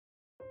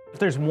If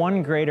there's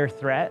one greater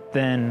threat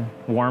than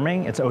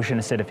warming, it's ocean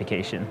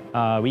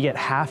acidification. We get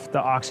half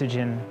the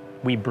oxygen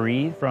we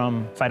breathe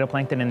from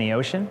phytoplankton in the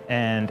ocean,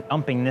 and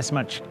dumping this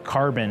much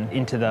carbon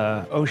into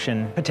the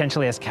ocean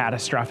potentially has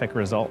catastrophic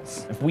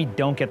results. If we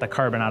don't get the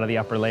carbon out of the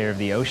upper layer of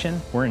the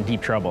ocean, we're in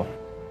deep trouble.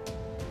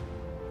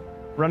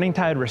 Running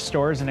tide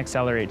restores and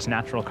accelerates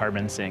natural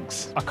carbon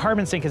sinks. A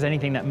carbon sink is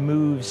anything that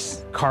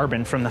moves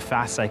carbon from the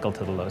fast cycle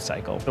to the low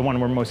cycle. The one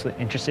we're mostly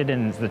interested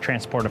in is the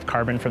transport of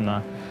carbon from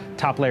the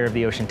top layer of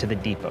the ocean to the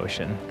deep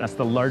ocean. That's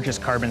the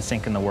largest carbon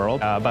sink in the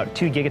world. About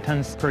 2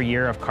 gigatons per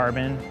year of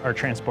carbon are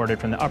transported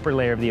from the upper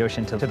layer of the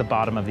ocean to the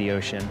bottom of the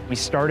ocean. We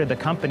started the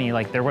company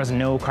like there was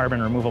no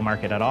carbon removal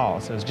market at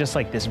all. So it was just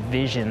like this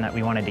vision that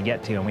we wanted to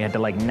get to, and we had to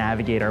like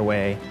navigate our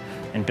way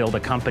and build a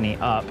company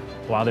up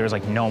while there was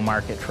like no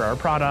market for our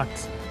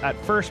products. At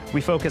first,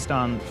 we focused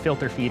on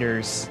filter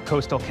feeders,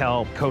 coastal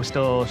kelp,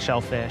 coastal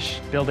shellfish,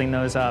 building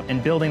those up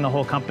and building the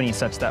whole company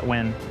such that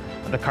when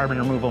the carbon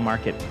removal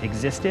market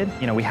existed,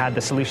 we had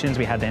the solutions,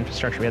 we had the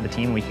infrastructure, we had the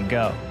team, we could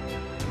go.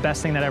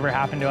 Best thing that ever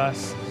happened to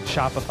us,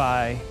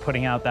 Shopify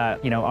putting out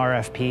that,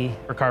 RFP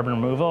for carbon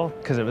removal,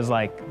 because it was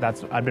like,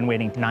 I've been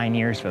waiting 9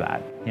 years for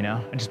that,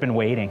 I've just been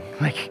waiting,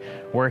 like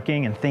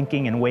working and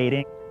thinking and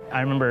waiting. I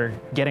remember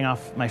getting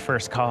off my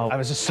first call. I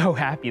was just so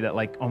happy that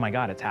like, oh my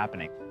God, it's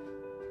happening.